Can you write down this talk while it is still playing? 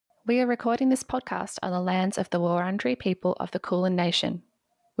We are recording this podcast on the lands of the Wurundjeri people of the Kulin Nation.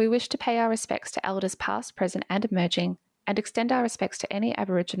 We wish to pay our respects to elders past, present and emerging, and extend our respects to any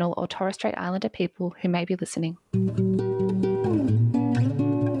Aboriginal or Torres Strait Islander people who may be listening.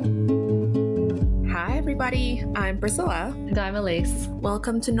 Hi everybody, I'm Priscilla. And I'm Elise.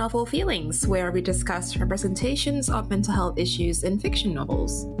 Welcome to Novel Feelings, where we discuss representations of mental health issues in fiction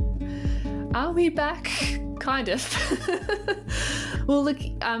novels. Are we back? Kind of. Well, look,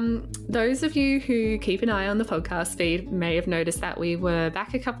 those of you who keep an eye on the podcast feed may have noticed that we were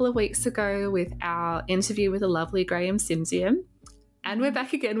back a couple of weeks ago with our interview with the lovely Graham Simsian, and we're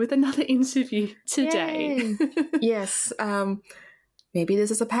back again with another interview today. Yes, maybe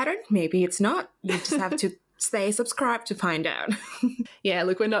this is a pattern, maybe it's not. You just have to stay subscribed to find out. Yeah,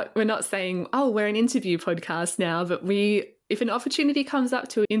 look, we're not saying, oh, we're an interview podcast now, but if an opportunity comes up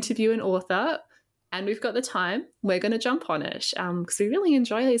to interview an author and we've got the time, we're going to jump on it because we really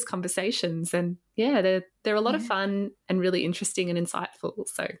enjoy these conversations. And yeah, they're a lot of fun and really interesting and insightful.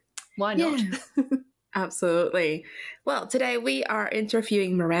 So why not? Yeah. Absolutely. Well, today we are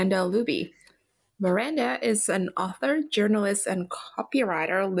interviewing Miranda Luby. Miranda is an author, journalist, and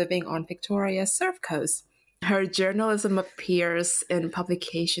copywriter living on Victoria's Surf Coast. Her journalism appears in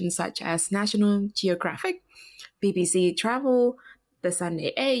publications such as National Geographic, BBC Travel, The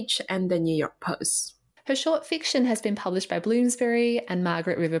Sunday Age, and The New York Post. Her short fiction has been published by Bloomsbury and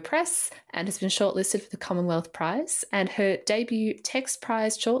Margaret River Press and has been shortlisted for the Commonwealth Prize. And her debut Text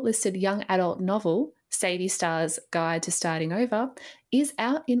Prize shortlisted young adult novel, Sadie Starr's Guide to Starting Over, is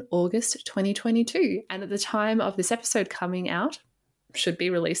out in August 2022. And at the time of this episode coming out, should be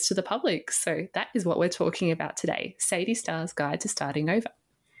released to the public. So that is what we're talking about today, Sadie Starr's Guide to Starting Over.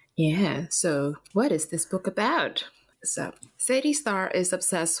 Yeah, so what is this book about? So, Sadie Starr is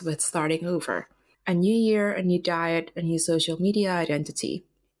obsessed with starting over. A new year, a new diet, a new social media identity.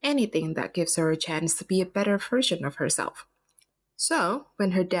 Anything that gives her a chance to be a better version of herself. So,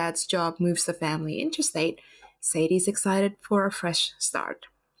 when her dad's job moves the family interstate, Sadie's excited for a fresh start.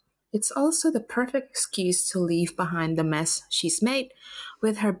 It's also the perfect excuse to leave behind the mess she's made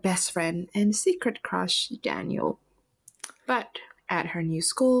with her best friend and secret crush, Daniel. But at her new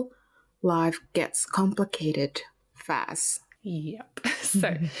school, life gets complicated fast. Yep.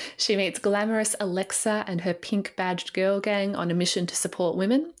 So she meets glamorous Alexa and her pink-badged girl gang on a mission to support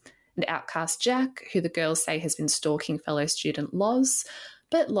women, and outcast Jack, who the girls say has been stalking fellow student Loz,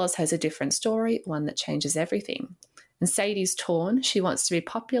 but Loz has a different story, one that changes everything. And Sadie's torn. She wants to be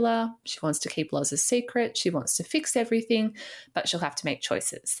popular, she wants to keep Loz a secret, she wants to fix everything, but she'll have to make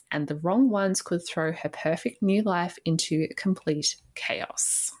choices, and the wrong ones could throw her perfect new life into complete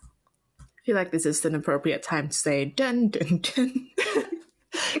chaos. I feel like this is an appropriate time to say dun dun dun.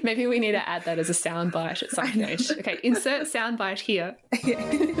 Maybe we need to add that as a soundbite at some point. Okay, insert soundbite here.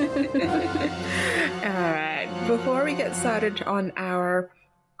 All right. Before we get started on our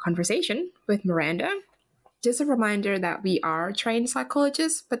conversation with Miranda, just a reminder that we are trained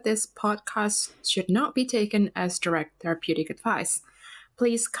psychologists, but this podcast should not be taken as direct therapeutic advice.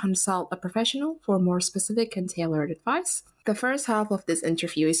 Please consult a professional for more specific and tailored advice. The first half of this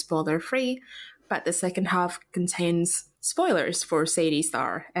interview is spoiler-free, but the second half contains spoilers for Sadie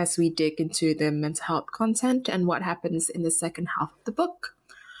Starr as we dig into the mental health content and what happens in the second half of the book.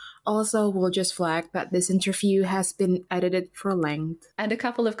 Also, we'll just flag that this interview has been edited for length. And a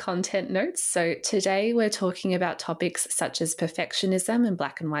couple of content notes. So today we're talking about topics such as perfectionism and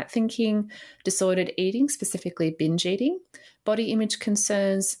black and white thinking, disordered eating, specifically binge eating, body image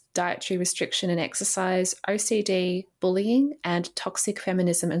concerns, dietary restriction and exercise, OCD, bullying, and toxic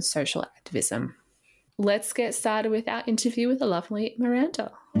feminism and social activism. Let's get started with our interview with the lovely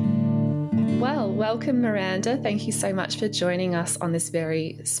Miranda. Well, welcome, Miranda. Thank you so much for joining us on this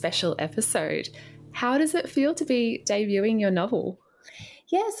very special episode. How does it feel to be debuting your novel?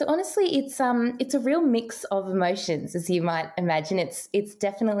 Yeah, so honestly, it's a real mix of emotions, as you might imagine. It's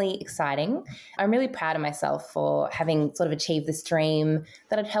definitely exciting. I'm really proud of myself for having sort of achieved this dream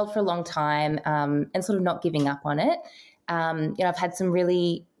that I'd held for a long time, and sort of not giving up on it. I've had some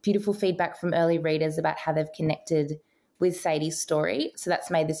really beautiful feedback from early readers about how they've connected with Sadie's story, so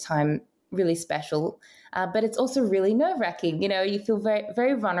that's made this time really special, but it's also really nerve-wracking. You feel very,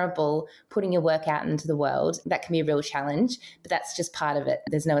 very vulnerable putting your work out into the world. That can be a real challenge, but that's just part of it.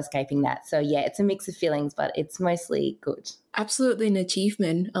 There's no escaping that. So yeah, it's a mix of feelings, but it's mostly good. Absolutely an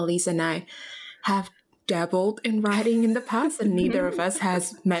achievement. Elise and I have dabbled in writing in the past, and neither of us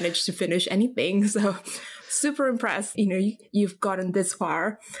has managed to finish anything. So super impressed, you've gotten this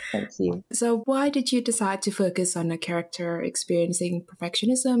far. Thank you. So why did you decide to focus on a character experiencing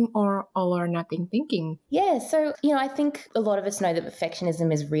perfectionism or all or nothing thinking? Yeah, so, I think a lot of us know that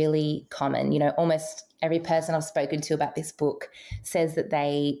perfectionism is really common. Almost every person I've spoken to about this book says that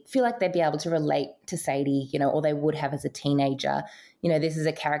they feel like they'd be able to relate to Sadie, or they would have as a teenager. This is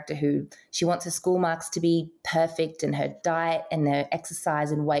a character who she wants her school marks to be perfect and her diet and her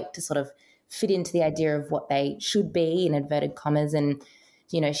exercise and weight to sort of fit into the idea of what they should be, in inverted commas. And,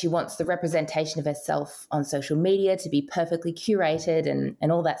 she wants the representation of herself on social media to be perfectly curated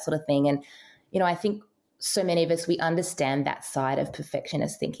and all that sort of thing. And, I think so many of us, we understand that side of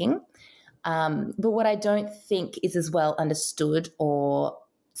perfectionist thinking. But what I don't think is as well understood or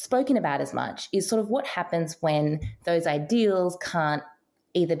spoken about as much is sort of what happens when those ideals can't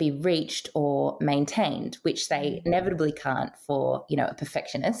either be reached or maintained, which they inevitably can't for, a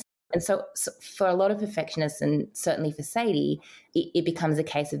perfectionist. And so for a lot of perfectionists, and certainly for Sadie, it becomes a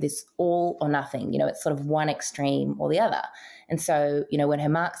case of this all or nothing. It's sort of one extreme or the other. And so, when her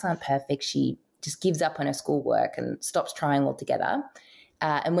marks aren't perfect, she just gives up on her schoolwork and stops trying altogether.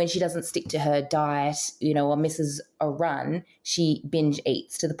 And when she doesn't stick to her diet, or misses a run, she binge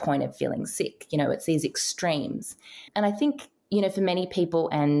eats to the point of feeling sick. It's these extremes. And I think, for many people,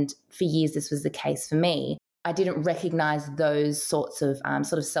 and for years this was the case for me, I didn't recognize those sorts of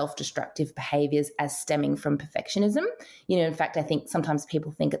sort of self-destructive behaviors as stemming from perfectionism. In fact, I think sometimes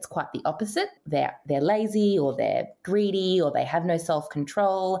people think it's quite the opposite. They're lazy, or they're greedy, or they have no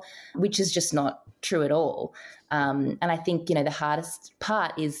self-control, which is just not true at all. And I think, the hardest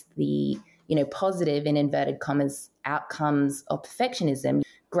part is the, positive, in inverted commas, outcomes of perfectionism.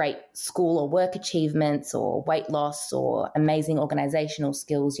 Great school or work achievements, or weight loss, or amazing organizational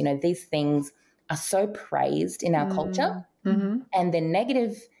skills. These things are so praised in our culture. Mm-hmm. And the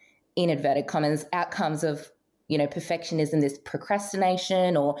negative, in inverted commas, outcomes of, perfectionism, this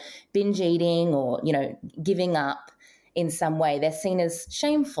procrastination or binge eating or, giving up in some way, they're seen as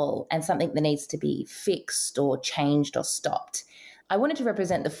shameful and something that needs to be fixed or changed or stopped. I wanted to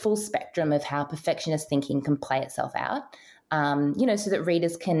represent the full spectrum of how perfectionist thinking can play itself out, so that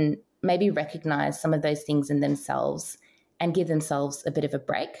readers can maybe recognize some of those things in themselves and give themselves a bit of a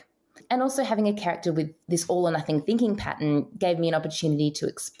break. And also, having a character with this all or nothing thinking pattern gave me an opportunity to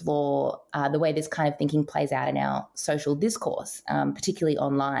explore the way this kind of thinking plays out in our social discourse, particularly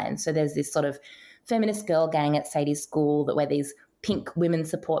online. So there's this sort of feminist girl gang at Sadie's school that wear these pink women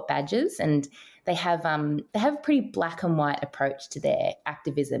support badges, and they have a pretty black and white approach to their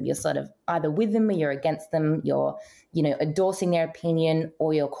activism. You're sort of either with them or you're against them. You're, endorsing their opinion,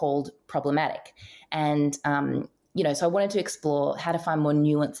 or you're called problematic. And so I wanted to explore how to find more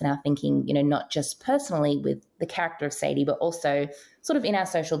nuance in our thinking, not just personally with the character of Sadie, but also sort of in our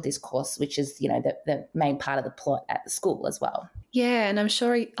social discourse, which is, the main part of the plot at the school as well. Yeah, and I'm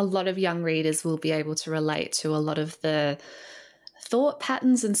sure a lot of young readers will be able to relate to a lot of the thought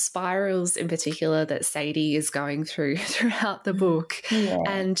patterns and spirals in particular that Sadie is going through throughout the book,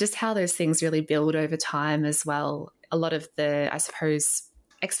 and just how those things really build over time as well. A lot of the, I suppose,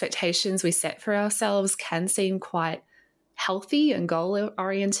 expectations we set for ourselves can seem quite healthy and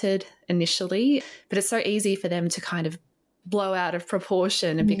goal-oriented initially, but it's so easy for them to kind of blow out of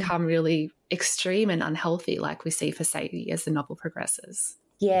proportion and become really extreme and unhealthy, like we see for Sadie as the novel progresses.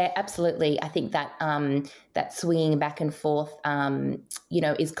 Yeah, absolutely. I think that that swinging back and forth,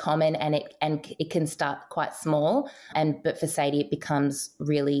 is common, and it can start quite small, but for Sadie it becomes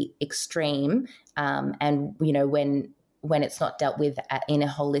really extreme, and when it's not dealt with in a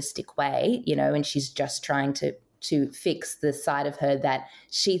holistic way, and she's just trying to fix the side of her that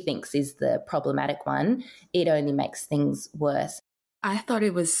she thinks is the problematic one, it only makes things worse. I thought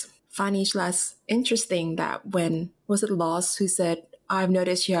it was funny / interesting that when, was it Lost who said, I've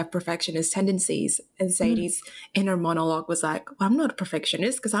noticed you have perfectionist tendencies, and Sadie's inner monologue was like, well, I'm not a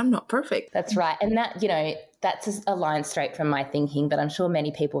perfectionist because I'm not perfect. That's right. And that, that's a line straight from my thinking, but I'm sure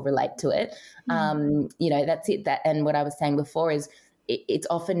many people relate to it. That's it. And what I was saying before is it's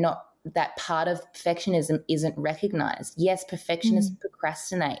often not, that part of perfectionism isn't recognized. Yes, perfectionists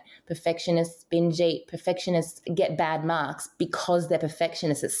procrastinate, perfectionists binge eat, perfectionists get bad marks because they're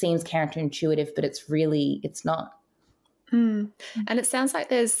perfectionists. It seems counterintuitive, but it's not. And it sounds like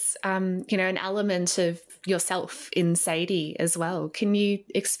there's, an element of yourself in Sadie as well. Can you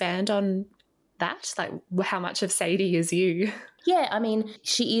expand on that? Like how much of Sadie is you? Yeah, I mean,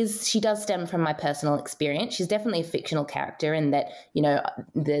 she does stem from my personal experience. She's definitely a fictional character in that,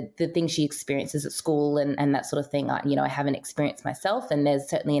 the things she experiences at school and that sort of thing, I haven't experienced myself, and there's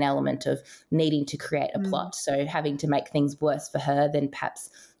certainly an element of needing to create a plot. So having to make things worse for her than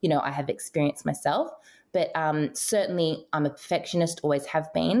perhaps, I have experienced myself. But certainly I'm a perfectionist, always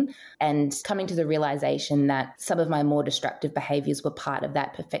have been, and coming to the realization that some of my more destructive behaviors were part of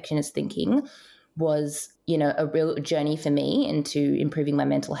that perfectionist thinking was, a real journey for me into improving my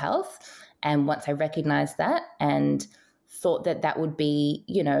mental health. And once I recognized that and thought that that would be,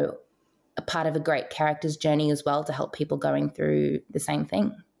 a part of a great character's journey as well to help people going through the same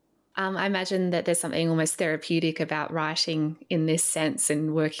thing. I imagine that there's something almost therapeutic about writing in this sense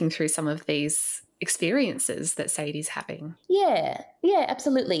and working through some of these experiences that Sadie's having. Yeah,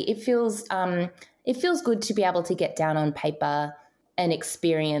 absolutely. It feels good to be able to get down on paper and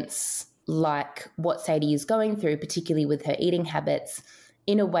experience like what Sadie is going through, particularly with her eating habits,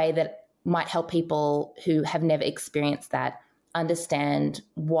 in a way that might help people who have never experienced that understand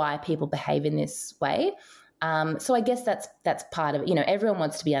why people behave in this way. So I guess that's part of it. Everyone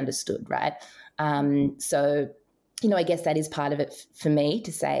wants to be understood, right? So I guess that is part of it for me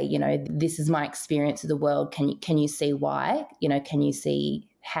to say, this is my experience of the world. Can you see why? Can you see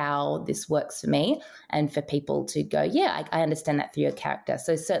how this works for me? And for people to go, yeah, I understand that through your character.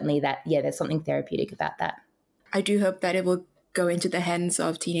 So certainly that, there's something therapeutic about that. I do hope that it will go into the hands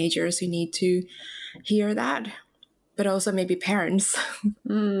of teenagers who need to hear that, but also maybe parents.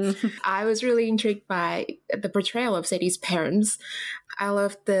 I was really intrigued by the portrayal of Sadie's parents. I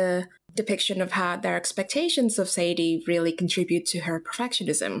love the depiction of how their expectations of Sadie really contribute to her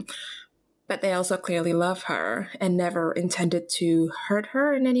perfectionism. But they also clearly love her and never intended to hurt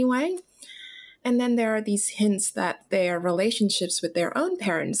her in any way. And then there are these hints that their relationships with their own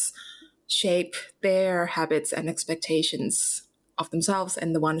parents shape their habits and expectations of themselves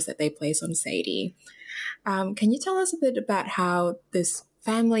and the ones that they place on Sadie. Can you tell us a bit about how this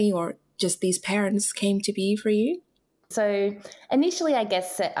family or just these parents came to be for you? So initially, I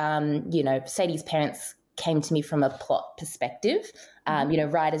guess, Sadie's parents came to me from a plot perspective.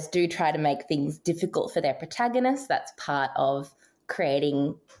 Writers do try to make things difficult for their protagonists. That's part of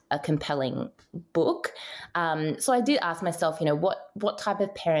creating a compelling book. So I did ask myself, what type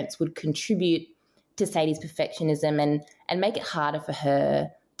of parents would contribute to Sadie's perfectionism and make it harder for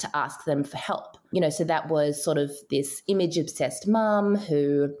her to ask them for help. So that was sort of this image-obsessed mum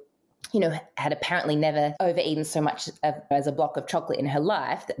who had apparently never overeaten so much as a block of chocolate in her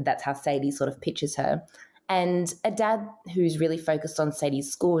life. That's how Sadie sort of pictures her. And a dad who's really focused on Sadie's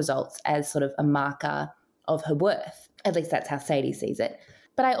school results as sort of a marker of her worth. At least that's how Sadie sees it.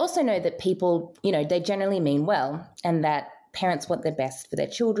 But I also know that people, they generally mean well, and that parents want the best for their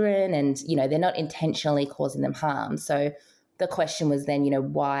children and, they're not intentionally causing them harm. So the question was then,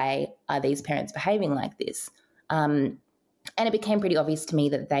 why are these parents behaving like this? And it became pretty obvious to me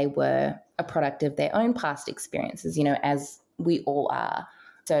that they were a product of their own past experiences, as we all are.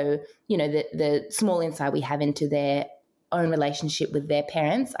 So, the small insight we have into their own relationship with their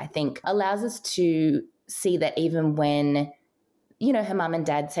parents, I think, allows us to see that even when, her mum and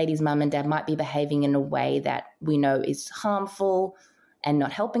dad, Sadie's mum and dad, might be behaving in a way that we know is harmful and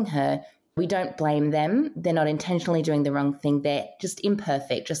not helping her, we don't blame them. They're not intentionally doing the wrong thing. They're just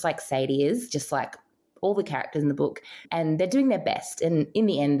imperfect, just like Sadie is, just like all the characters in the book, and they're doing their best. And in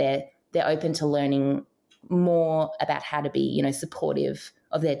the end, they're open to learning more about how to be, supportive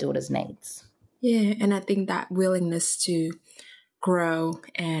of their daughter's needs. Yeah, and I think that willingness to grow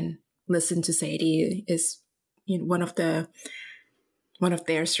and listen to Sadie is one of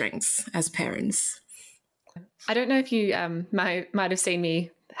their strengths as parents. I don't know if you might have seen me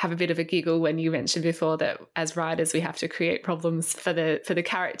have a bit of a giggle when you mentioned before that as writers we have to create problems for the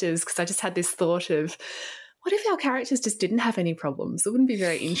characters, because I just had this thought of, what if our characters just didn't have any problems? It wouldn't be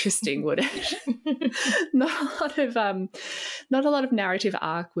very interesting, would it? Not a lot of narrative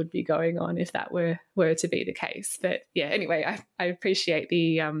arc would be going on if that were to be the case. But yeah, anyway, I appreciate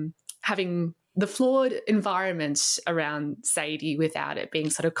the having the flawed environment around Sadie without it being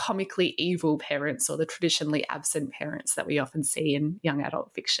sort of comically evil parents or the traditionally absent parents that we often see in young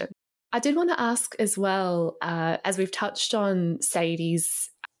adult fiction. I did want to ask as well, as we've touched on Sadie's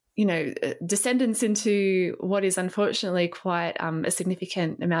descendants into what is unfortunately quite a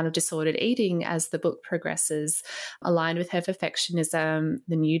significant amount of disordered eating as the book progresses, aligned with her perfectionism,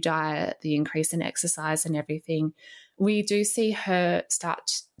 the new diet, the increase in exercise and everything. We do see her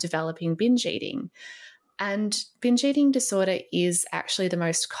start developing binge eating. And binge eating disorder is actually the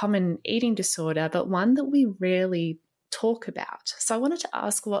most common eating disorder, but one that we rarely talk about. So I wanted to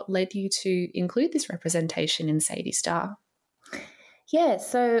ask what led you to include this representation in Sadie Star? Yeah,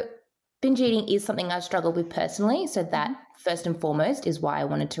 so binge eating is something I've struggled with personally. So that first and foremost is why I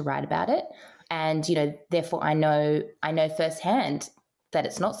wanted to write about it. And, therefore I know firsthand that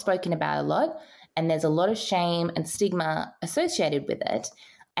it's not spoken about a lot, and there's a lot of shame and stigma associated with it.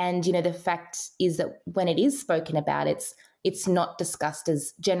 And, the fact is that when it is spoken about, it's not discussed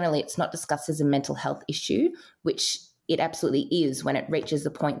as a mental health issue, which it absolutely is when it reaches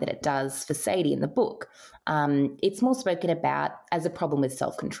the point that it does for Sadie in the book. It's more spoken about as a problem with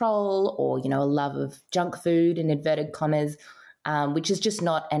self-control or, a love of junk food in inverted commas, which is just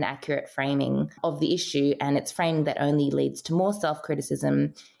not an accurate framing of the issue. And it's framing that only leads to more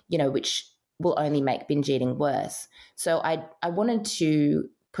self-criticism, which will only make binge eating worse. So I wanted to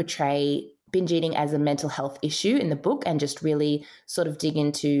portray binge eating as a mental health issue in the book and just really sort of dig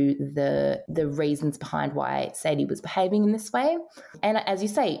into the reasons behind why Sadie was behaving in this way. And as you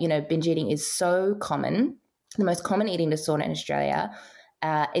say, binge eating is so common, the most common eating disorder in Australia.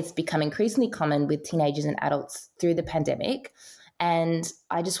 It's become increasingly common with teenagers and adults through the pandemic. And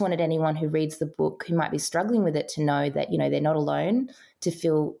I just wanted anyone who reads the book who might be struggling with it to know that, they're not alone, to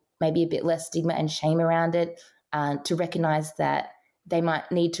feel maybe a bit less stigma and shame around it, to recognize that they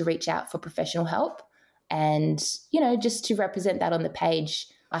might need to reach out for professional help. And, just to represent that on the page.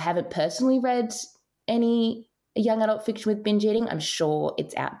 I haven't personally read any young adult fiction with binge eating. I'm sure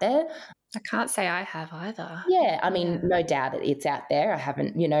it's out there. I can't say I have either. Yeah, I mean, no doubt it's out there. I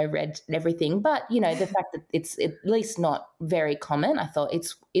haven't, read everything. But, the fact that it's at least not very common, I thought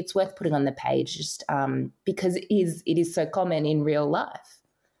it's worth putting on the page just because it is so common in real life.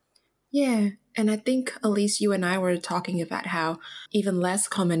 Yeah, and I think, Elise, you and I were talking about how even less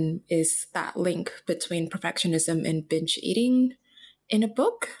common is that link between perfectionism and binge eating in a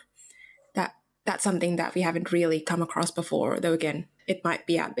book. That's something that we haven't really come across before, though again, it might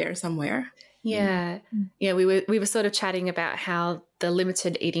be out there somewhere. Yeah. Yeah, we were sort of chatting about how the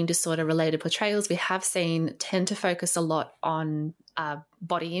limited eating disorder related portrayals we have seen tend to focus a lot on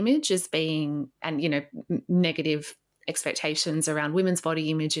body image as being, and, negative expectations around women's body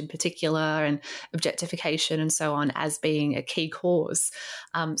image in particular and objectification and so on as being a key cause.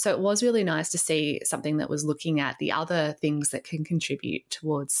 So it was really nice to see something that was looking at the other things that can contribute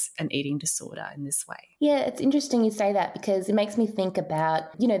towards an eating disorder in this way. Yeah, it's interesting you say that because it makes me think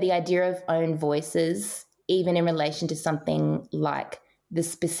about, the idea of own voices, even in relation to something like the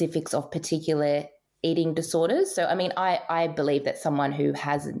specifics of particular eating disorders. So, I mean, I believe that someone who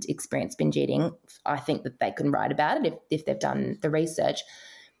hasn't experienced binge eating, I think that they can write about it if they've done the research.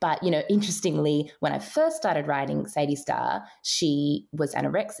 But, interestingly, when I first started writing Sadie Star, she was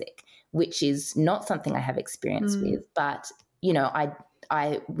anorexic, which is not something I have experience with. But,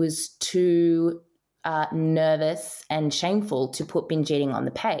 I was too nervous and shameful to put binge eating on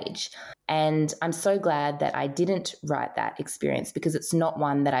the page. And I'm so glad that I didn't write that experience because it's not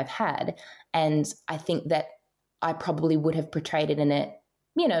one that I've had. And I think that I probably would have portrayed it in a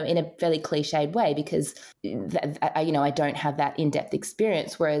fairly cliched way because, I don't have that in-depth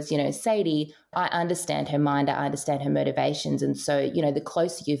experience. Whereas, Sadie, I understand her mind, I understand her motivations. And so, the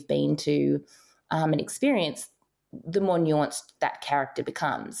closer you've been to an experience, the more nuanced that character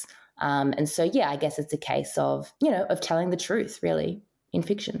becomes. And so, yeah, I guess it's a case of, of telling the truth, really, in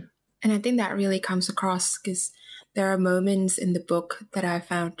fiction. And I think that really comes across because there are moments in the book that I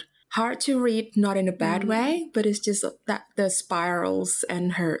found hard to read, not in a bad way, but it's just that the spirals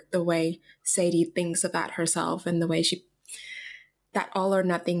and the way Sadie thinks about herself and the way that all or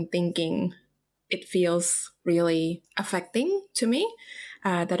nothing thinking, it feels really affecting to me,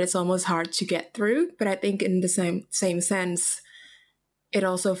 that it's almost hard to get through. But I think in the same sense, it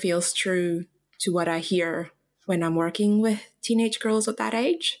also feels true to what I hear when I'm working with teenage girls at that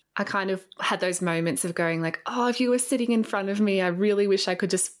age. I kind of had those moments of going like, oh, if you were sitting in front of me, I really wish I could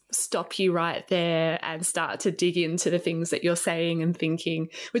just stop you right there and start to dig into the things that you're saying and thinking,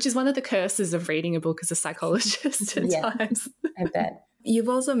 which is one of the curses of reading a book as a psychologist at times. I bet. You've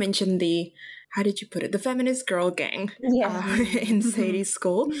also mentioned how did you put it? The feminist girl gang in Sadie's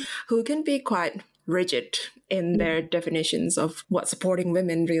school, who can be quite rigid in their definitions of what supporting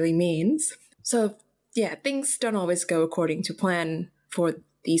women really means. So, yeah, things don't always go according to plan for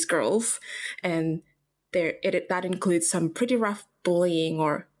these girls, and that includes some pretty rough bullying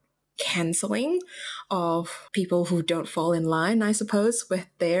or canceling of people who don't fall in line, I suppose, with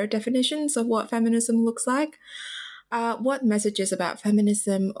their definitions of what feminism looks like. What messages about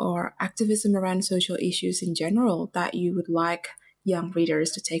feminism or activism around social issues in general that you would like young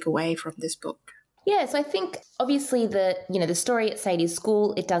readers to take away from this book? Yeah, so I think obviously the story at Sadie's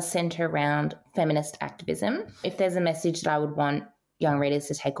school, it does center around feminist activism. If there's a message that I would want young readers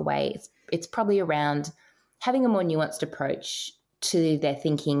to take away, it's probably around having a more nuanced approach to their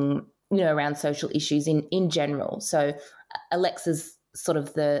thinking, around social issues in general. So Alexa's sort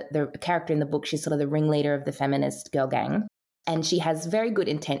of the character in the book. She's sort of the ringleader of the feminist girl gang, and she has very good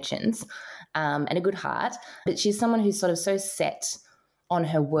intentions and a good heart, but she's someone who's sort of so set on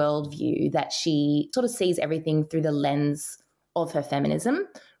her worldview that she sort of sees everything through the lens of her feminism,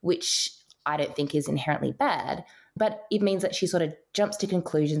 which I don't think is inherently bad, but it means that she sort of jumps to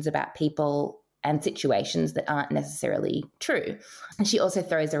conclusions about people and situations that aren't necessarily true. And she also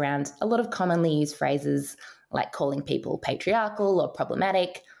throws around a lot of commonly used phrases like calling people patriarchal or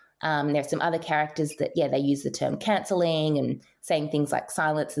problematic. There's some other characters that, they use the term cancelling and saying things like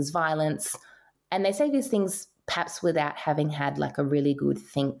silence is violence. And they say these things perhaps without having had like a really good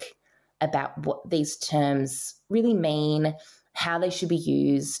think about what these terms really mean, how they should be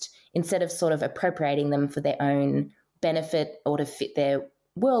used, instead of sort of appropriating them for their own benefit or to fit their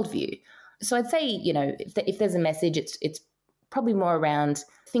worldview. So I'd say, if there's a message, it's probably more around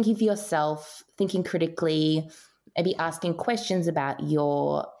thinking for yourself, thinking critically, maybe asking questions about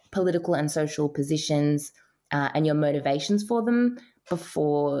your political and social positions and your motivations for them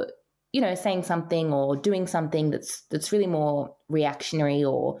before saying something or doing something that's really more reactionary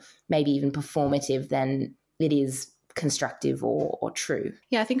or maybe even performative than it is constructive or true.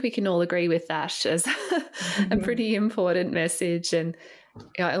 Yeah, I think we can all agree with that as a pretty important message. And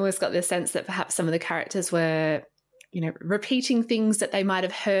I always got the sense that perhaps some of the characters were, repeating things that they might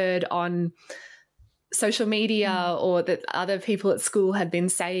have heard on social media or that other people at school had been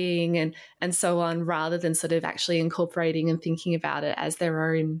saying and so on, rather than sort of actually incorporating and thinking about it as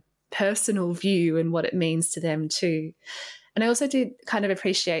their own personal view and what it means to them too. And I also did kind of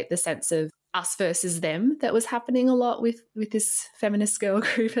appreciate the sense of us versus them that was happening a lot with this feminist girl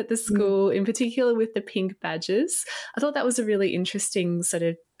group at the school, in particular with the pink badges. I thought that was a really interesting sort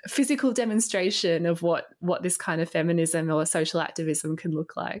of physical demonstration of what this kind of feminism or social activism can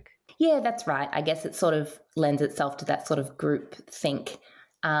look like. Yeah, that's right. I guess it sort of lends itself to that sort of group think.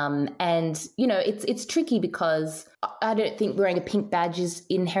 And, it's tricky because I don't think wearing a pink badge is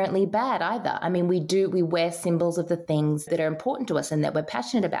inherently bad either. I mean, we wear symbols of the things that are important to us and that we're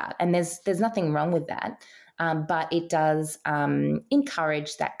passionate about. And there's nothing wrong with that. But it does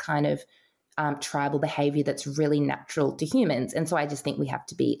encourage that kind of tribal behavior that's really natural to humans. And so I just think we have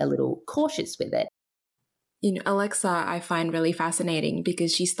to be a little cautious with it. Alexa, I find really fascinating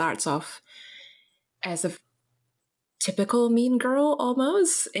because she starts off as a typical mean girl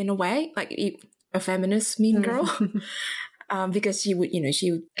almost, in a way, like a feminist mean girl. Because she would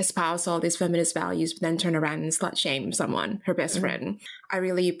espouse all these feminist values, but then turn around and slut shame someone, her best friend. I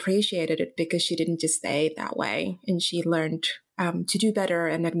really appreciated it because she didn't just stay that way, and she learned to do better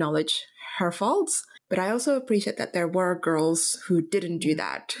and acknowledge her faults. But I also appreciate that there were girls who didn't do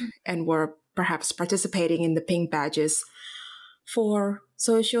that and were perhaps participating in the pink badges for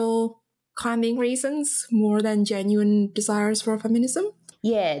social climbing reasons more than genuine desires for feminism.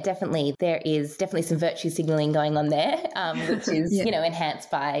 Yeah, definitely. There is definitely some virtue signaling going on there, which is, enhanced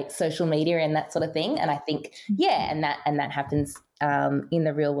by social media and that sort of thing. And I think, and that happens in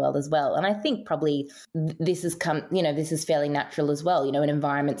the real world as well. And I think probably this is fairly natural as well. An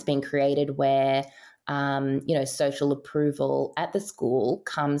environment's being created where, social approval at the school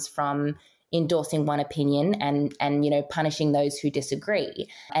comes from endorsing one opinion and punishing those who disagree.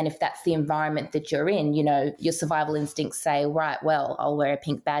 And if that's the environment that you're in, your survival instincts say, right, well, I'll wear a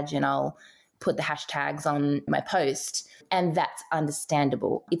pink badge and I'll put the hashtags on my post. And that's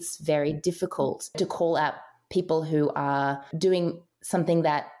understandable. It's very difficult to call out people who are doing something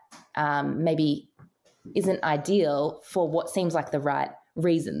that maybe isn't ideal for what seems like the right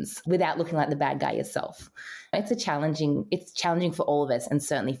reasons without looking like the bad guy yourself. It's challenging for all of us, and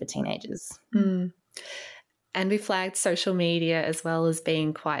certainly for teenagers. And we flagged social media as well as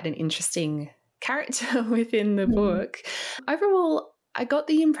being quite an interesting character within the book. Overall, I got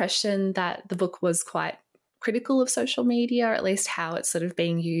the impression that the book was quite critical of social media, or at least how it's sort of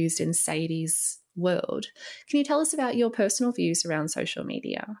being used in Sadie's world. Can you tell us about your personal views around social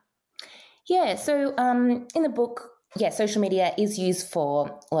media? Yeah, so in the book, social media is used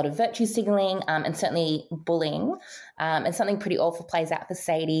for a lot of virtue signaling and certainly bullying. And something pretty awful plays out for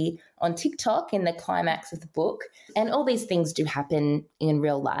Sadie on TikTok in the climax of the book. And all these things do happen in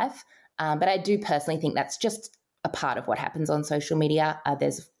real life. But I do personally think that's just a part of what happens on social media.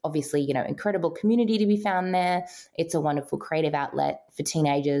 There's obviously, incredible community to be found there. It's a wonderful creative outlet for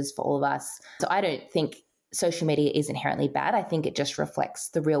teenagers, for all of us. So I don't think social media is inherently bad. I think it just reflects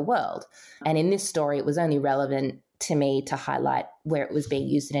the real world. And in this story, it was only relevant to me to highlight where it was being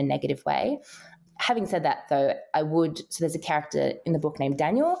used in a negative way. Having said that, though, so there's a character in the book named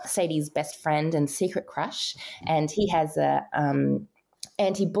Daniel, Sadie's best friend and secret crush, and he has a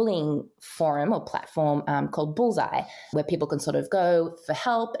anti-bullying forum or platform called Bullseye, where people can sort of go for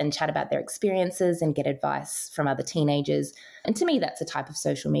help and chat about their experiences and get advice from other teenagers. And to me, that's a type of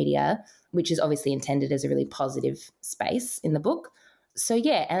social media, which is obviously intended as a really positive space in the book. So,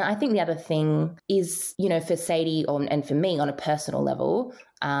 yeah, and I think the other thing is, for Sadie and for me on a personal level,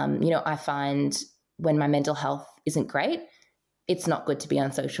 I find when my mental health isn't great, it's not good to be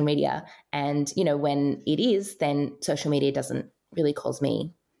on social media. And, when it is, then social media doesn't really cause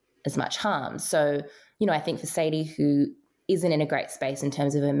me as much harm. So, I think for Sadie, who isn't in a great space in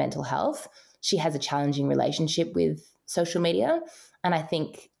terms of her mental health, she has a challenging relationship with social media. And I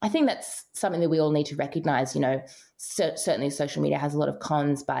think that's something that we all need to recognize. Certainly social media has a lot of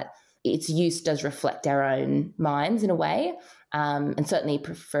cons, but its use does reflect our own minds in a way. And certainly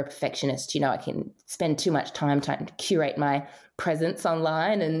for a perfectionist, I can spend too much time trying to curate my presence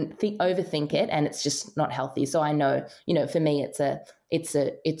online and overthink it, and it's just not healthy. So I know, for me,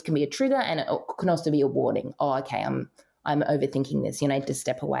 it can be a trigger, and it can also be a warning. Oh, okay, I'm overthinking this. I need to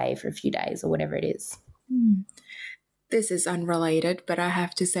step away for a few days or whatever it is. This is unrelated, but I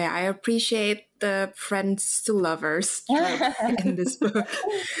have to say I appreciate the friends to lovers trope in this book.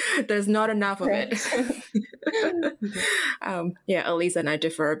 There's not enough of it. Elise and I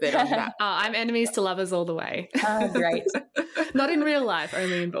differ a bit on that. I'm enemies to lovers all the way. Great. Not in real life,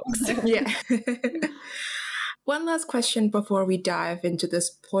 only in books. Yeah. One last question before we dive into the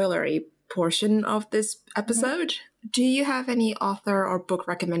spoilery portion of this episode. Mm-hmm. Do you have any author or book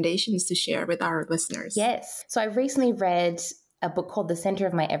recommendations to share with our listeners? Yes. So I recently read a book called The Center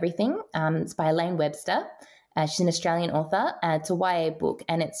of My Everything. It's by Elaine Webster. She's an Australian author. It's a YA book,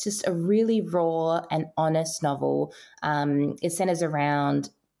 and it's just a really raw and honest novel. It centers around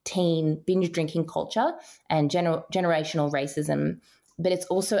teen binge drinking culture and generational racism, but it's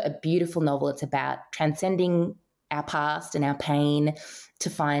also a beautiful novel. It's about transcending our past and our pain to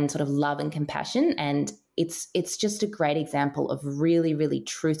find sort of love and compassion. And it's just a great example of really, really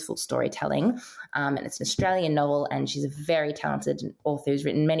truthful storytelling. And it's an Australian novel, and she's a very talented author who's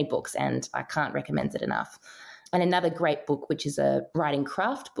written many books, and I can't recommend it enough. And another great book, which is a writing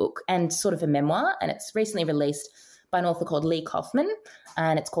craft book and sort of a memoir, and it's recently released by an author called Lee Kaufman,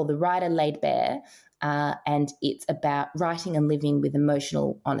 and it's called The Writer Laid Bare. And it's about writing and living with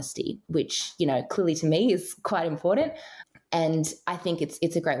emotional honesty, which, clearly to me is quite important. And I think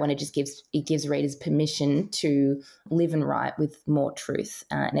it's a great one. It gives readers permission to live and write with more truth.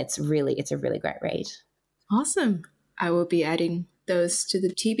 And it's a really great read. Awesome. I will be adding those to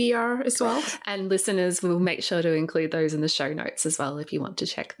the TBR as well. And listeners, will make sure to include those in the show notes as well if you want to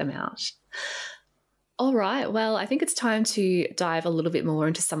check them out. All right. Well, I think it's time to dive a little bit more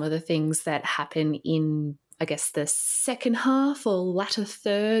into some of the things that happen in, I guess, the second half or latter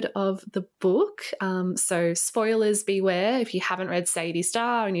third of the book. So spoilers beware. If you haven't read Sadie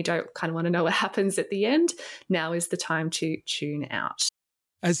Star and you don't kind of want to know what happens at the end, now is the time to tune out.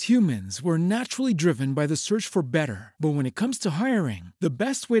 As humans, we're naturally driven by the search for better. But when it comes to hiring, the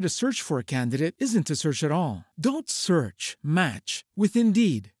best way to search for a candidate isn't to search at all. Don't search, match with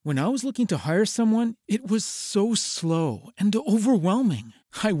Indeed. When I was looking to hire someone, it was so slow and overwhelming.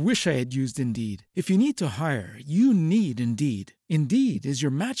 I wish I had used Indeed. If you need to hire, you need Indeed. Indeed is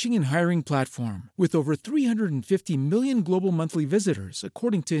your matching and hiring platform with over 350 million global monthly visitors,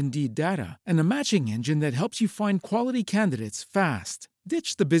 according to Indeed data, and a matching engine that helps you find quality candidates fast.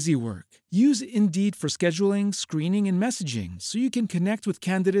 Ditch the busy work. Use Indeed for scheduling, screening, and messaging so you can connect with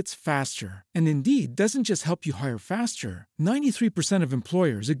candidates faster. And Indeed doesn't just help you hire faster. 93% of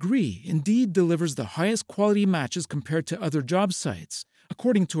employers agree Indeed delivers the highest quality matches compared to other job sites,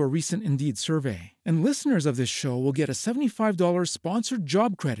 according to a recent Indeed survey. And listeners of this show will get a $75 sponsored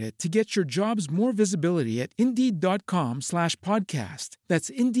job credit to get your jobs more visibility at Indeed.com/podcast. That's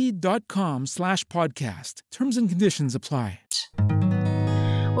Indeed.com/podcast. Terms and conditions apply.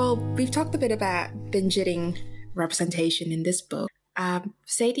 Well, we've talked a bit about binge eating representation in this book.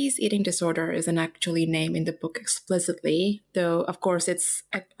 Sadie's eating disorder isn't actually named in the book explicitly, though, of course, it's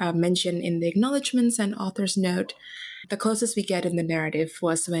mentioned in the acknowledgements and author's note. The closest we get in the narrative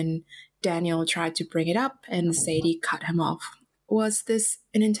was when Daniel tried to bring it up and Sadie cut him off. Was this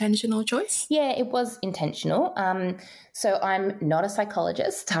an intentional choice? Yeah, it was intentional. So I'm not a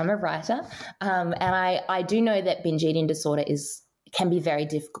psychologist, I'm a writer. And I do know that binge eating disorder can be very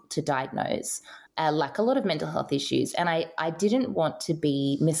difficult to diagnose. like a lot of mental health issues. And I didn't want to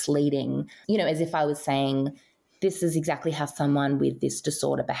be misleading, as if I was saying, this is exactly how someone with this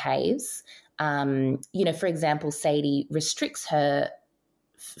disorder behaves. For example, Sadie restricts her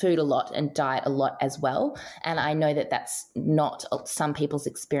food a lot and diet a lot as well. And I know that that's not some people's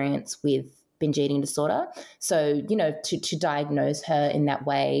experience with binge eating disorder. So, to diagnose her in that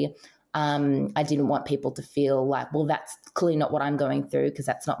way, I didn't want people to feel like, well, that's clearly not what I'm going through because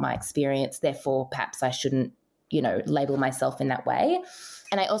that's not my experience. Therefore, perhaps I shouldn't, label myself in that way.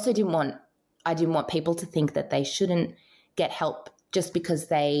 And I also didn't want people to think that they shouldn't get help just because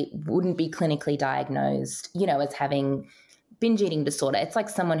they wouldn't be clinically diagnosed, as having binge eating disorder. It's like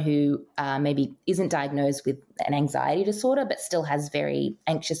someone who maybe isn't diagnosed with an anxiety disorder but still has very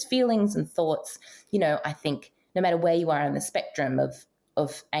anxious feelings and thoughts. I think no matter where you are on the spectrum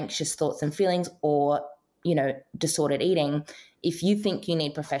of anxious thoughts and feelings or, disordered eating, if you think you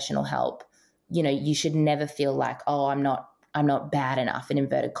need professional help, you should never feel like, oh, I'm not bad enough, in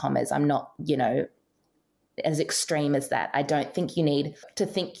inverted commas. I'm not, as extreme as that. I don't think you need to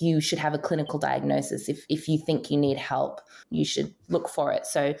think you should have a clinical diagnosis. If you think you need help, you should look for it.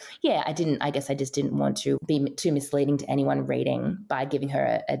 So yeah, I guess I just didn't want to be too misleading to anyone reading by giving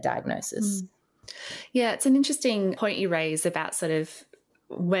her a diagnosis. Yeah, it's an interesting point you raise about sort of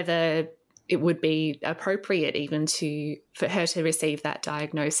whether it would be appropriate even for her to receive that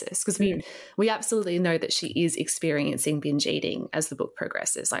diagnosis, because we absolutely know that she is experiencing binge eating as the book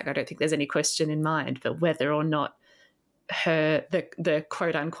progresses. Like, I don't think there's any question in mind, but whether or not the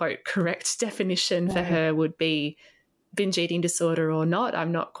quote unquote correct definition for her would be binge eating disorder or not,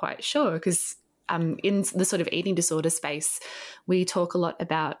 I'm not quite sure, because in the sort of eating disorder space, we talk a lot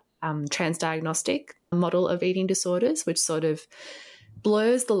about transdiagnostic model of eating disorders, which sort of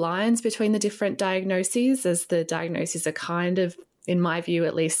blurs the lines between the different diagnoses, as the diagnoses are kind of, in my view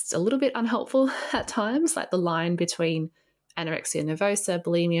at least, a little bit unhelpful at times, like the line between anorexia nervosa,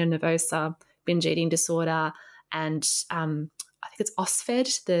 bulimia nervosa, binge eating disorder, and I think it's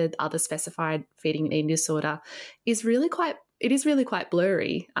OSFED, the other specified feeding and eating disorder, is really quite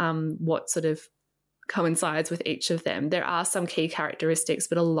blurry, what sort of coincides with each of them. There are some key characteristics,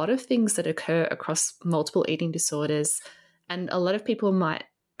 but a lot of things that occur across multiple eating disorders. And a lot of people might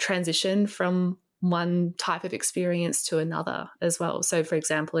transition from one type of experience to another as well. So, for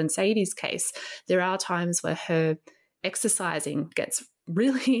example, in Sadie's case, there are times where her exercising gets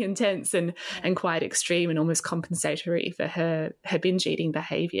really intense and quite extreme and almost compensatory for her binge eating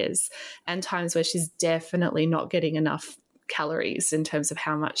behaviours, and times where she's definitely not getting enough calories in terms of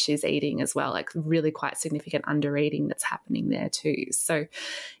how much she's eating as well, like really quite significant under eating that's happening there too. So,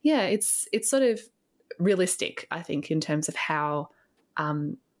 yeah, it's sort of realistic, I think, in terms of how a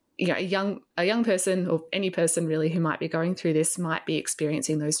young person, or any person really who might be going through this, might be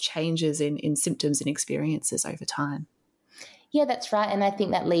experiencing those changes in symptoms and experiences over time. Yeah, that's right. And I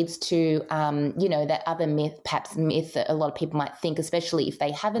think that leads to that other myth that a lot of people might think, especially if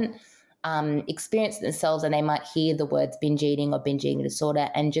they haven't experienced it themselves, and they might hear the words binge eating or binge eating disorder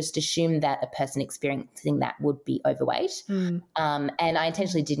and just assume that a person experiencing that would be overweight. And I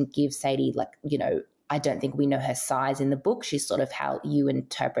intentionally didn't give Sadie, I don't think we know her size in the book. She's sort of how you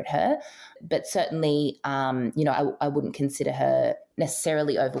interpret her. But certainly, I wouldn't consider her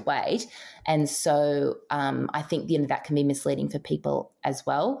necessarily overweight. And so I think that can be misleading for people as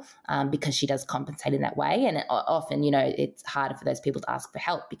well, because she does compensate in that way. And often, it's harder for those people to ask for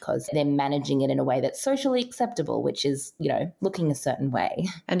help because they're managing it in a way that's socially acceptable, which is, looking a certain way.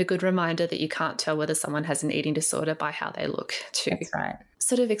 And a good reminder that you can't tell whether someone has an eating disorder by how they look too. That's right.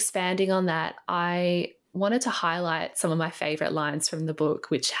 Sort of expanding on that, I wanted to highlight some of my favourite lines from the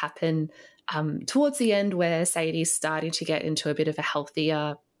book, which happen towards the end, where Sadie's starting to get into a bit of a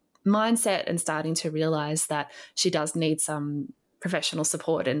healthier mindset and starting to realise that she does need some professional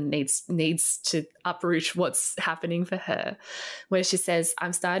support and needs to uproot what's happening for her, where she says,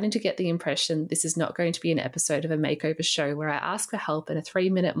 "I'm starting to get the impression this is not going to be an episode of a makeover show where I ask for help and a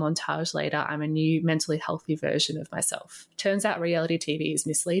 3-minute montage later I'm a new mentally healthy version of myself. Turns out reality TV is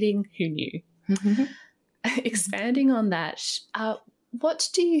misleading. Who knew?" Expanding on that, what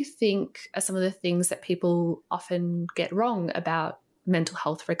do you think are some of the things that people often get wrong about mental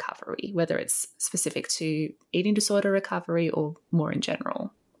health recovery, whether it's specific to eating disorder recovery or more in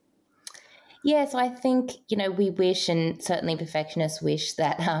general? Yeah, so I think, we wish, and certainly perfectionists wish,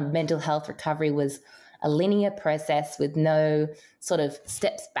 that mental health recovery was a linear process with no sort of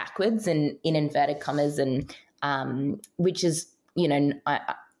steps backwards and in inverted commas, and which is,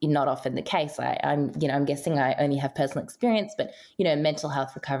 not often the case. I'm guessing I only have personal experience, but, mental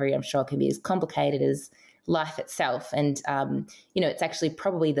health recovery, I'm sure, can be as complicated as life itself. And, it's actually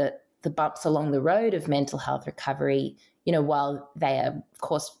probably the the bumps along the road of mental health recovery, while they are, of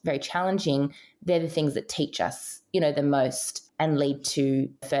course, very challenging, they're the things that teach us, the most and lead to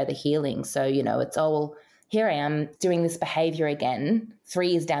further healing. So, it's all, here I am doing this behavior again 3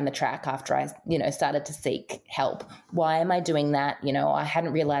 years down the track after I, started to seek help. Why am I doing that? I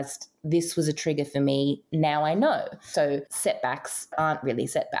hadn't realized this was a trigger for me. Now I know. So setbacks aren't really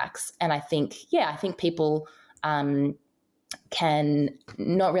setbacks. And I think people can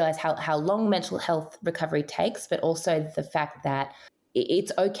not realize how long mental health recovery takes, but also the fact that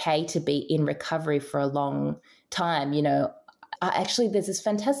it's okay to be in recovery for a long time. Actually, there's this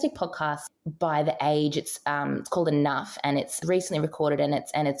fantastic podcast by The Age. It's called Enough, and it's recently recorded,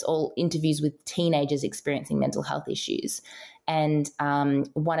 and it's all interviews with teenagers experiencing mental health issues. And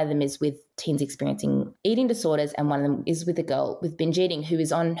one of them is with teens experiencing eating disorders, and one of them is with a girl with binge eating who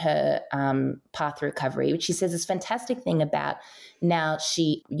is on her path to recovery, which she says is fantastic thing about now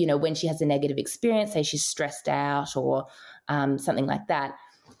she, when she has a negative experience, say she's stressed out or something like that,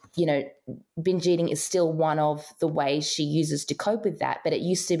 binge eating is still one of the ways she uses to cope with that, but it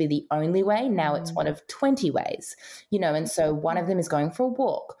used to be the only way. Now it's one of 20 ways, and so one of them is going for a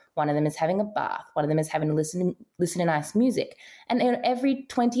walk. One of them is having a bath. One of them is having to listen to nice music. And every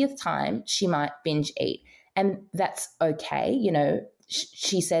 20th time she might binge eat. And that's okay.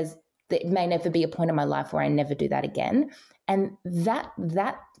 She says that it may never be a point in my life where I never do that again. And that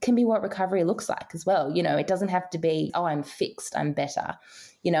can be what recovery looks like as well. It doesn't have to be, oh, I'm fixed, I'm better.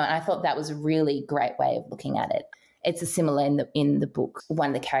 And I thought that was a really great way of looking at it. It's a similar in the book.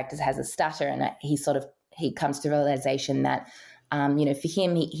 One of the characters has a stutter, and he comes to the realization that, for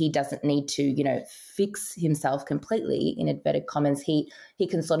him, he doesn't need to, fix himself completely, in inverted commas. He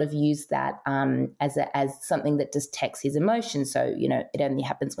can sort of use that as something that detects his emotions. So, it only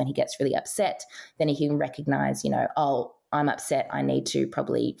happens when he gets really upset. Then he can recognize, oh, I'm upset. I need to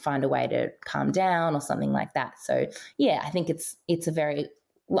probably find a way to calm down or something like that. So, yeah, I think it's a very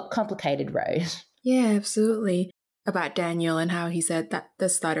complicated road. Yeah, absolutely. About Daniel and how he said that the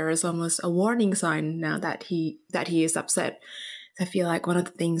stutter is almost a warning sign now that he is upset. I feel like one of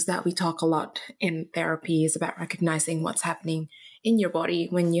the things that we talk a lot in therapy is about recognizing what's happening in your body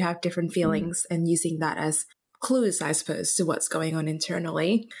when you have different feelings and using that as clues, I suppose, to what's going on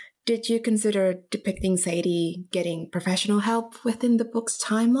internally. Did you consider depicting Sadie getting professional help within the book's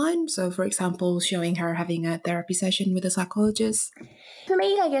timeline? So, for example, showing her having a therapy session with a psychologist? For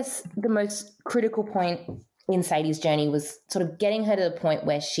me, I guess the most critical point in Sadie's journey was sort of getting her to the point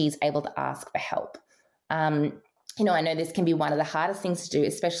where she's able to ask for help. I know this can be one of the hardest things to do,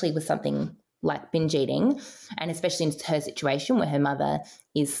 especially with something like binge eating, and especially in her situation where her mother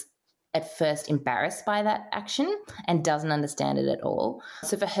is at first embarrassed by that action and doesn't understand it at all.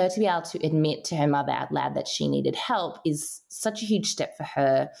 So for her to be able to admit to her mother out loud that she needed help is such a huge step for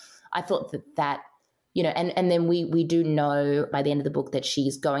her. I thought that and then we do know by the end of the book that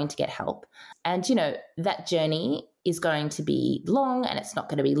she's going to get help. And, that journey is going to be long, and it's not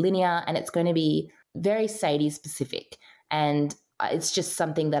going to be linear, and it's going to be very Sadie specific. And it's just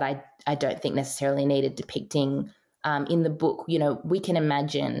something that I don't think necessarily needed depicting in the book. We can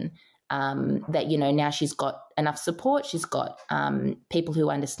imagine that, now she's got enough support. She's got people who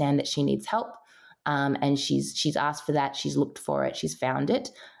understand that she needs help, and she's asked for that. She's looked for it. She's found it.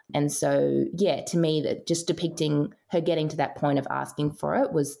 And so, yeah, to me, that just depicting her getting to that point of asking for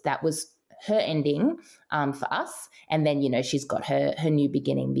it was her ending for us. And then, she's got her new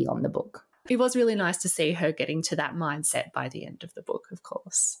beginning beyond the book. It was really nice to see her getting to that mindset by the end of the book, of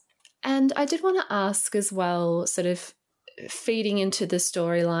course. And I did want to ask as well, sort of feeding into the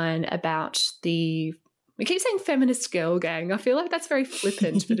storyline about we keep saying feminist girl gang. I feel like that's very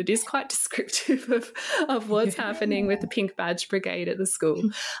flippant, but it is quite descriptive of what's happening with the Pink Badge Brigade at the school.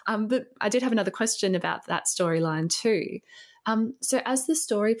 But I did have another question about that storyline too. So as the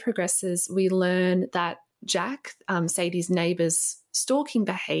story progresses, we learn that Jack, Sadie's neighbour's stalking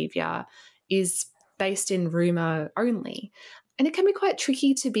behaviour, is based in rumour only. And it can be quite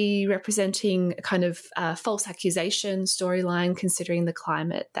tricky to be representing a kind of false accusation storyline considering the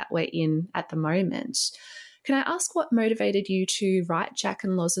climate that we're in at the moment. Can I ask what motivated you to write Jack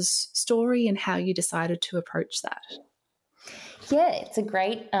and Loz's story and how you decided to approach that? Yeah, it's a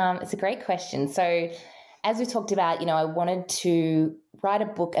great question. So as we talked about, I wanted to write a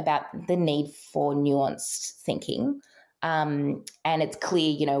book about the need for nuanced thinking. And it's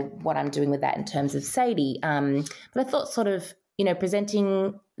clear, what I'm doing with that in terms of Sadie. But I thought sort of,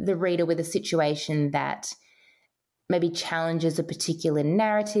 presenting the reader with a situation that maybe challenges a particular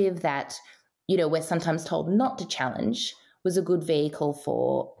narrative that, we're sometimes told not to challenge was a good vehicle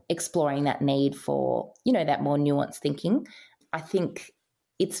for exploring that need for, that more nuanced thinking. I think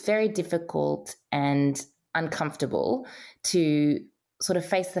it's very difficult and uncomfortable to sort of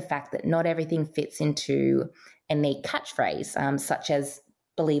face the fact that not everything fits into a neat catchphrase, such as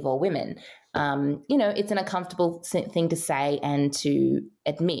believe all women. It's an uncomfortable thing to say and to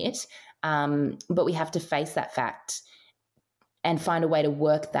admit, but we have to face that fact and find a way to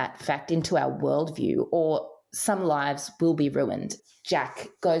work that fact into our worldview, or some lives will be ruined. Jack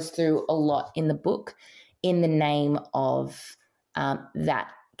goes through a lot in the book in the name of that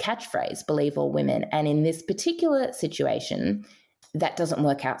catchphrase, believe all women. And in this particular situation, that doesn't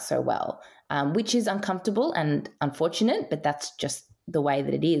work out so well, which is uncomfortable and unfortunate, but that's just the way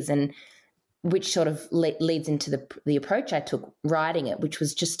that it is. And which sort of leads into the approach I took writing it, which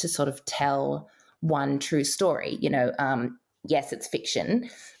was just to sort of tell one true story. Yes, it's fiction,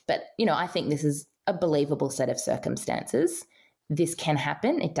 but, I think this is a believable set of circumstances. This can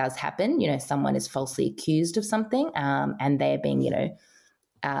happen. It does happen. Someone is falsely accused of something, and they're being,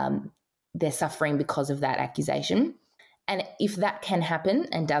 they're suffering because of that accusation. And if that can happen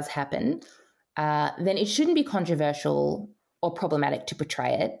and does happen, then it shouldn't be controversial or problematic to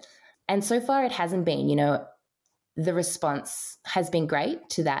portray it. And so far it hasn't been. The response has been great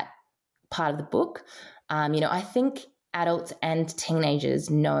to that part of the book. I think adults and teenagers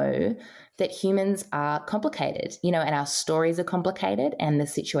know that humans are complicated, and our stories are complicated, and the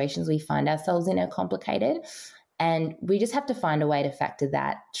situations we find ourselves in are complicated. And we just have to find a way to factor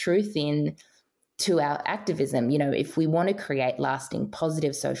that truth in to our activism. If we want to create lasting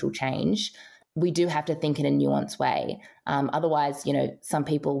positive social change, we do have to think in a nuanced way. Otherwise, some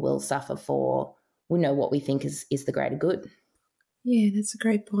people will suffer for, what we think is the greater good. Yeah, that's a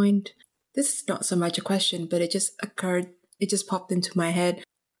great point. This is not so much a question, but it just popped into my head.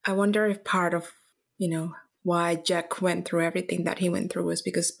 I wonder if part of, why Jack went through everything that he went through was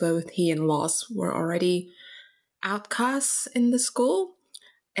because both he and Loss were already outcasts in the school,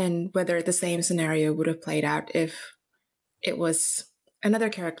 and whether the same scenario would have played out if it was another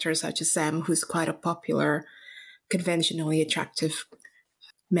character such as Sam, who's quite a popular, conventionally attractive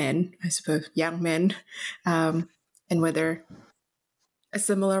man, I suppose, young man, and whether a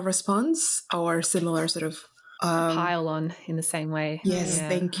similar response or similar sort of pile on in the same way. Yes, yeah.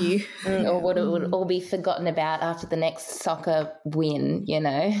 Thank you. Or would it would all be forgotten about after the next soccer win,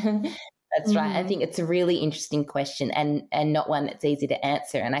 That's right. I think it's a really interesting question and not one that's easy to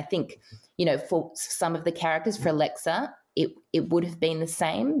answer. And I think, for some of the characters, for Alexa, it would have been the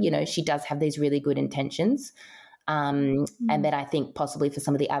same. She does have these really good intentions. And then I think possibly for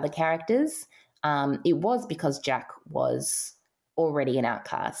some of the other characters, it was because Jack was already an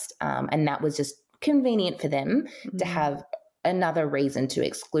outcast. And that was just convenient for them to have another reason to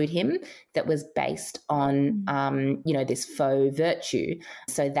exclude him that was based on, this faux virtue.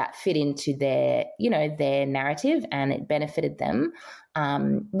 So that fit into their narrative, and it benefited them,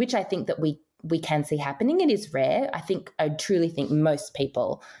 which I think that we can see happening. It is rare. I truly think most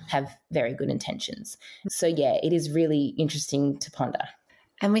people have very good intentions. So yeah, it is really interesting to ponder.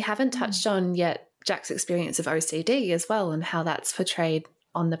 And we haven't touched on yet Jack's experience of OCD as well, and how that's portrayed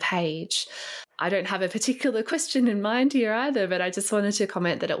on the page. I don't have a particular question in mind here either, but I just wanted to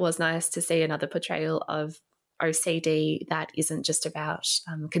comment that it was nice to see another portrayal of OCD that isn't just about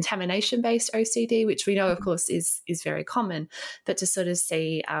contamination-based OCD, which we know, of course, is very common, but to sort of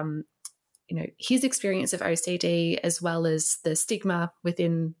see his experience of OCD as well as the stigma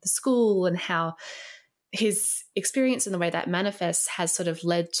within the school, and how his experience and the way that manifests has sort of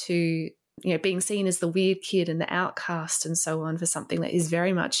led to being seen as the weird kid and the outcast and so on, for something that is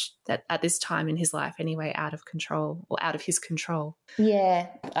very much, that at this time in his life anyway, out of control, or out of his control. Yeah,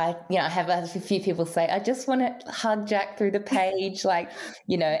 I have a few people say, I just want to hug Jack through the page,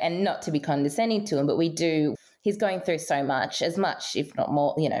 and not to be condescending to him, but we do. He's going through so much, if not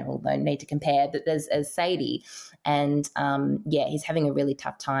more, although need to compare, but as Sadie, and he's having a really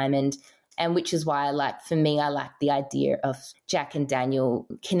tough time, and which is why I like the idea of Jack and Daniel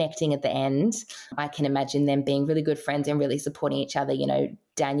connecting at the end. I can imagine them being really good friends and really supporting each other.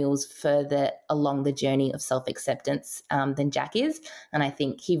 Daniel's further along the journey of self-acceptance than Jack is. And I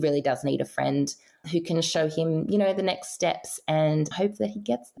think he really does need a friend who can show him, the next steps, and hope that he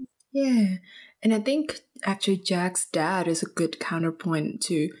gets them. Yeah. And I think actually Jack's dad is a good counterpoint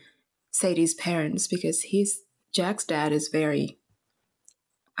to Sadie's parents, because Jack's dad is very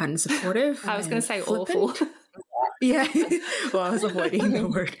unsupportive. I was going to say flippant. Awful. Yeah. Well, I was avoiding the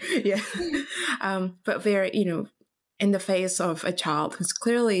word. Yeah. But very, in the face of a child who's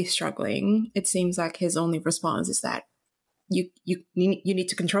clearly struggling, it seems like his only response is that you need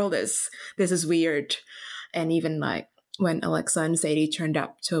to control this. This is weird. And even like when Alexa and Sadie turned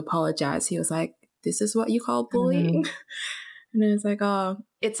up to apologize, he was like, "This is what you call bullying." And then it's like, oh,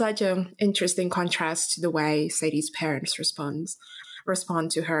 It's such an interesting contrast to the way Sadie's parents respond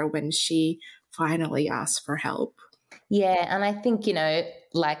to her when she finally asks for help. Yeah, and I think,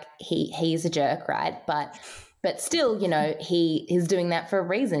 like he's a jerk, right? But still, he is doing that for a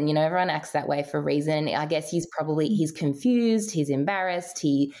reason. Everyone acts that way for a reason. I guess he's confused, he's embarrassed,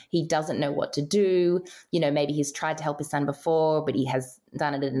 he doesn't know what to do. Maybe he's tried to help his son before, but he has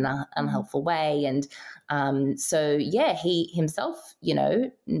done it in an unhelpful way. And so, yeah, he himself,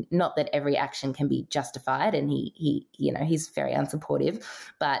 not that every action can be justified, and he's very unsupportive,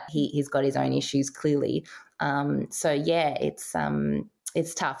 but he's got his own issues clearly. So, yeah,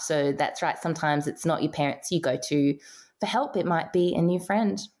 it's tough. So that's right. Sometimes it's not your parents you go to for help. It might be a new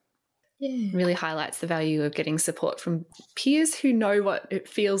friend. Yeah. Really highlights the value of getting support from peers who know what it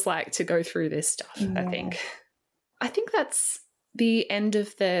feels like to go through this stuff, yeah. I think that's the end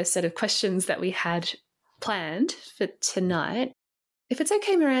of the set of questions that we had planned for tonight. If it's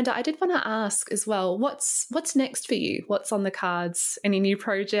okay, Miranda, I did want to ask as well, what's next for you? What's on the cards? Any new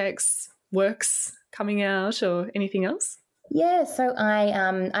projects, works coming out, or anything else? Yeah, so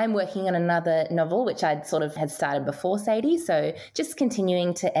I'm working on another novel, which I'd sort of had started before Sadie. So just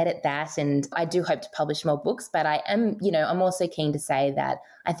continuing to edit that, and I do hope to publish more books. But I am, I'm also keen to say that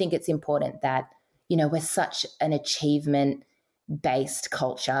I think it's important that, we're such an achievement-based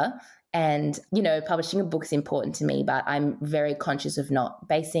culture. And, publishing a book is important to me, but I'm very conscious of not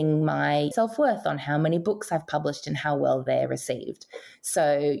basing my self-worth on how many books I've published and how well they're received.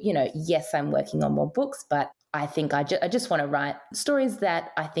 So, yes, I'm working on more books, but I think I just want to write stories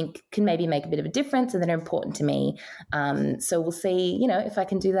that I think can maybe make a bit of a difference and that are important to me. So we'll see, if I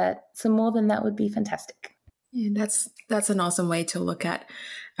can do that some more, then that would be fantastic. Yeah, that's an awesome way to look at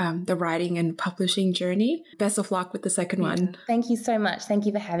the writing and publishing journey. Best of luck with the second one. Thank you so much. Thank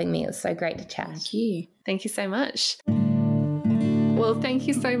you for having me. It was so great to chat. Thank you. Thank you so much. Well, thank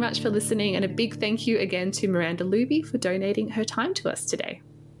you so much for listening, and a big thank you again to Miranda Luby for donating her time to us today.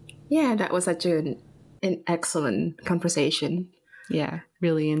 Yeah, that was such an excellent conversation. Yeah,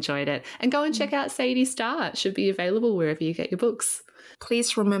 really enjoyed it. And go and check out Sadie Star. It should be available wherever you get your books.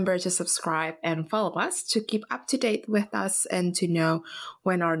 Please remember to subscribe and follow us to keep up to date with us and to know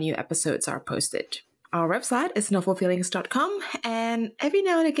when our new episodes are posted. Our website is novelfeelings.com, and every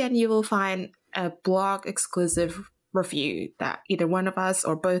now and again you will find a blog exclusive review that either one of us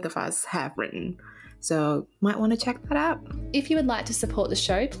or both of us have written. So might want to check that out. If you would like to support the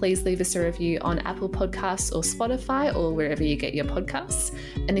show, please leave us a review on Apple Podcasts or Spotify or wherever you get your podcasts.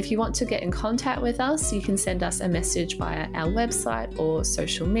 And if you want to get in contact with us, you can send us a message via our website or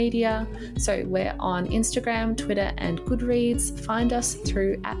social media. So we're on Instagram, Twitter, and Goodreads. Find us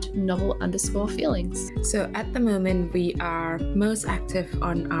through @novel_feelings. So at the moment, we are most active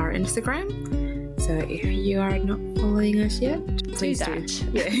on our Instagram. So if you are not following us yet, please do.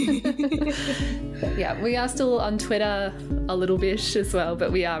 Yeah, we are still on Twitter a little bit as well,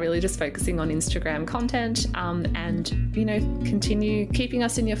 but we are really just focusing on Instagram content and, continue keeping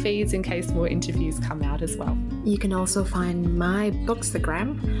us in your feeds in case more interviews come out as well. You can also find my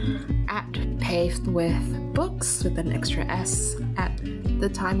Bookstagram @pavedwithbooks with an extra S. At the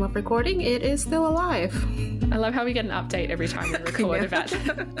time of recording, it is still alive. I love how we get an update every time we record about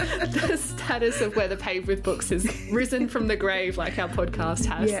the status of whether Paved with Books has risen from the grave like our podcast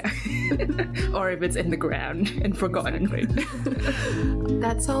has. Yeah. Or if it's in the ground and forgotten. Exactly.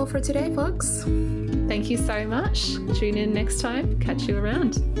 That's all for today, folks. Thank you so much. Tune in next time. Catch you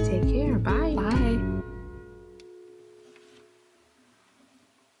around. Take care. Bye. Bye.